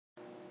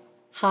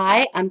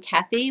Hi, I'm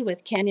Kathy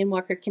with Canyon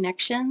Walker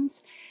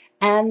Connections,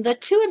 and the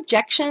two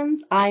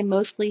objections I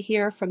mostly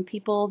hear from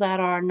people that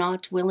are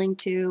not willing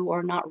to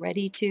or not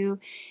ready to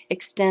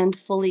extend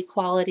full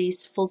equality,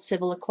 full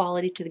civil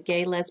equality to the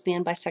gay,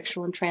 lesbian,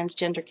 bisexual, and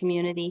transgender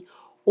community,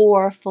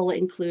 or full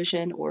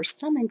inclusion or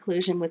some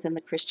inclusion within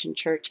the Christian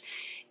church,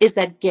 is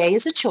that gay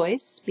is a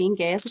choice, being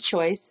gay is a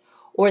choice,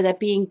 or that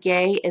being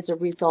gay is a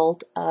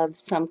result of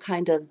some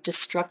kind of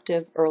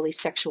destructive early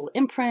sexual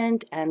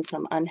imprint and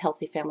some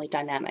unhealthy family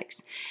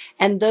dynamics.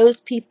 And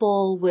those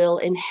people will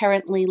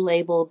inherently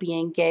label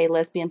being gay,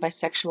 lesbian,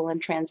 bisexual,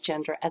 and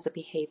transgender as a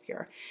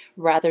behavior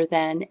rather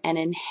than an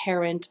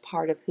inherent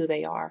part of who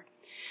they are.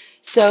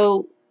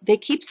 So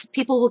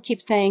people will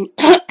keep saying,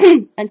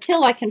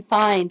 until I can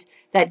find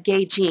that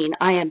gay gene,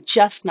 I am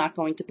just not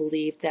going to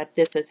believe that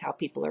this is how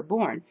people are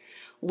born.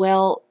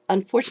 Well,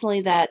 unfortunately,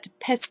 that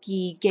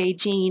pesky gay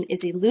gene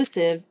is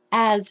elusive,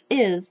 as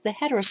is the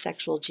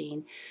heterosexual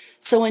gene.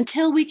 So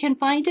until we can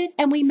find it,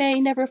 and we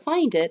may never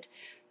find it,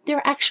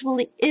 there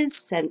actually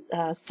is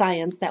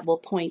science that will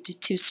point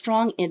to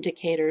strong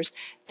indicators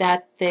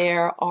that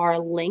there are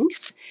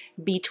links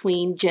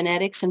between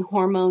genetics and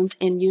hormones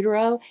in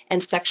utero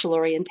and sexual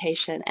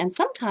orientation. And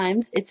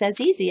sometimes it's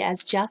as easy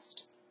as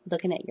just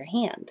looking at your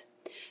hand.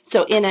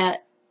 So in a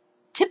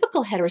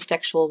typical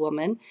heterosexual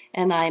woman,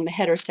 and I'm a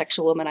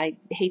heterosexual woman, I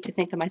hate to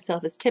think of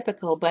myself as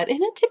typical, but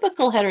in a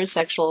typical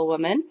heterosexual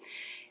woman,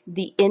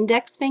 the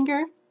index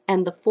finger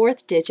and the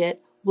fourth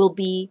digit will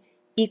be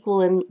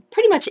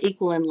pretty much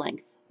equal in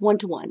length,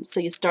 1-to-1. So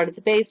you start at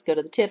the base, go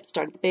to the tip,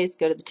 start at the base,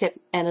 go to the tip,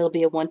 and it'll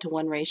be a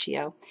 1-to-1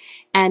 ratio.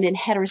 And in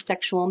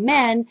heterosexual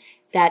men,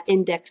 that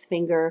index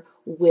finger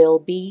will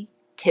be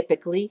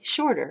typically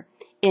shorter.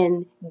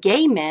 In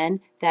gay men,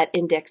 that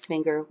index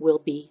finger will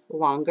be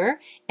longer,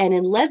 and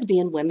in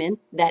lesbian women,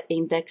 that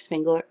index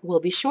finger will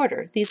be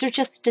shorter. These are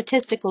just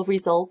statistical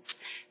results.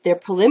 They're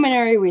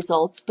preliminary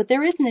results, but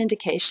there is an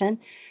indication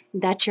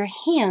that your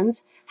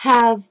hands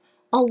have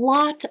a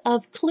lot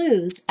of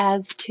clues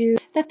as to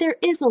that there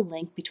is a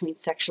link between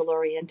sexual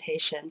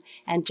orientation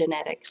and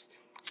genetics.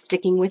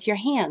 Sticking with your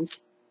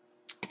hands.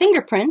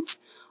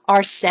 Fingerprints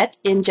are set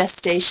in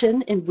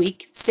gestation in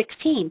week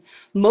 16.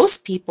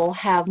 Most people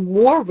have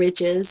more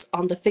ridges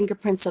on the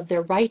fingerprints of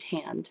their right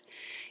hand.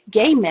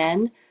 Gay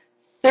men,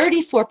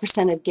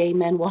 34% of gay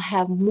men will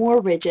have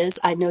more ridges.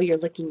 I know you're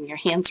looking at your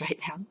hands right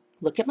now.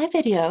 Look at my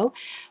video.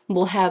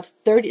 We'll have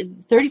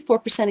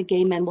 34% of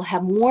gay men will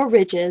have more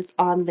ridges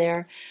on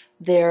their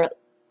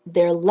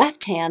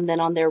left hand than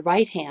on their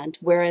right hand,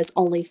 whereas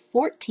only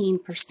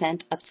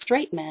 14% of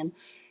straight men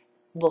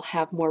will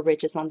have more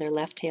ridges on their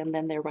left hand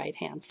than their right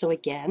hand. So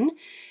again,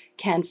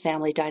 can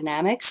family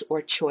dynamics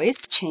or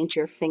choice change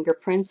your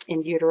fingerprints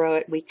in utero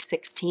at week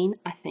 16?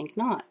 I think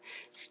not.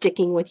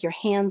 Sticking with your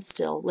hands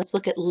still, let's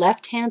look at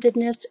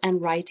left-handedness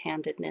and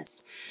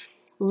right-handedness.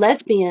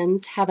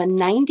 Lesbians have a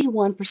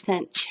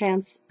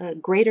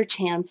 91% greater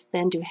chance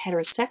than do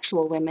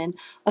heterosexual women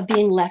of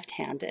being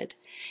left-handed.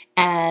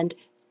 And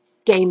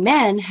gay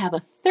men have a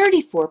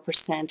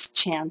 34%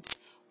 chance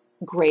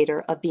greater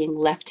of being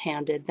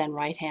left-handed than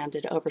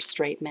right-handed over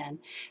straight men.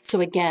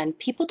 So again,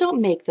 people don't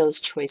make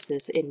those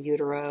choices in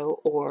utero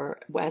or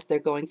as they're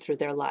going through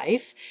their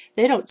life.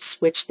 They don't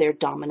switch their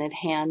dominant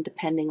hand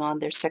depending on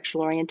their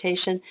sexual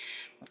orientation.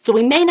 So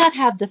we may not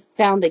have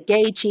found the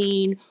gay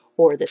gene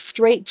or the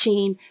straight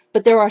gene,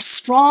 but there are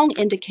strong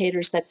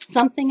indicators that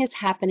something is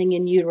happening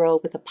in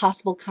utero with a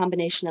possible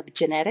combination of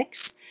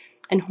genetics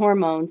and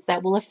hormones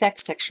that will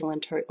affect sexual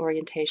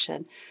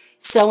orientation.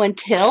 So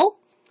until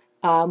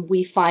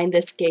we find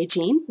this gay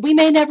gene, we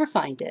may never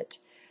find it,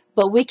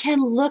 but we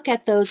can look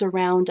at those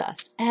around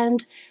us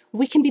and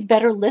we can be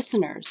better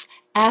listeners,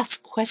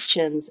 ask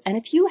questions, and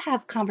if you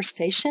have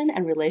conversation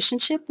and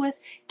relationship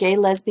with gay,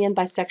 lesbian,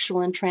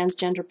 bisexual, and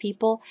transgender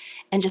people,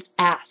 and just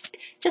ask,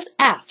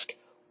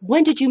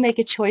 when did you make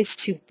a choice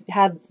to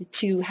have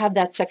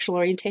that sexual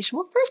orientation?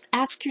 Well, first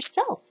ask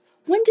yourself,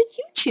 when did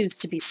you choose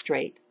to be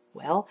straight?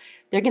 Well,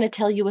 they're going to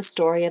tell you a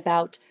story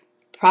about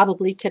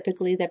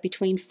typically that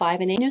between 5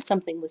 and 8 knew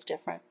something was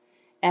different.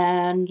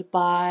 And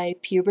by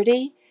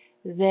puberty,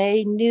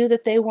 they knew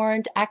that they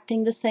weren't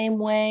acting the same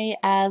way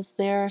as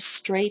their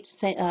straight,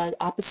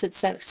 opposite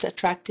sex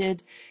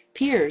attracted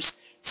peers.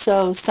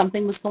 So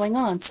something was going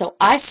on. So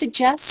I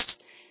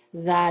suggest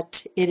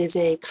that it is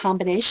a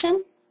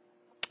combination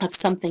of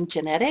something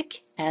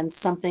genetic and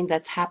something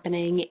that's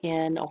happening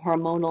in a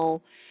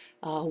hormonal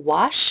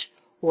wash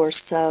or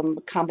some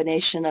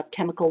combination of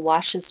chemical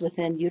washes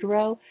within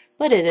utero,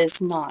 but it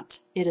is not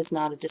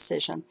a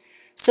decision.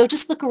 So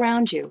just look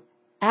around you,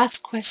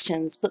 ask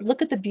questions, but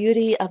look at the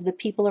beauty of the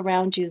people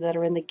around you that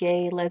are in the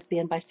gay,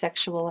 lesbian,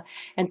 bisexual,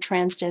 and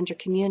transgender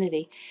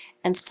community.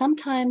 And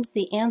sometimes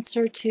the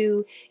answer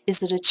to,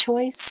 is it a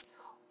choice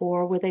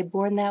or were they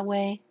born that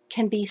way,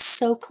 can be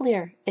so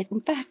clear.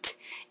 In fact,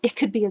 it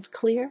could be as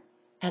clear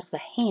as the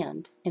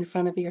hand in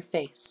front of your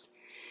face.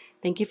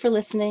 Thank you for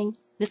listening.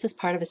 This is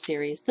part of a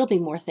series. There'll be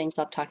more things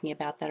I'm talking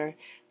about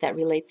that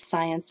relate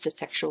science to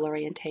sexual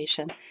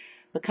orientation.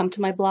 But come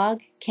to my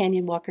blog,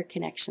 Canyon Walker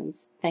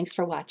Connections. Thanks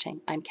for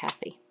watching. I'm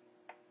Kathy.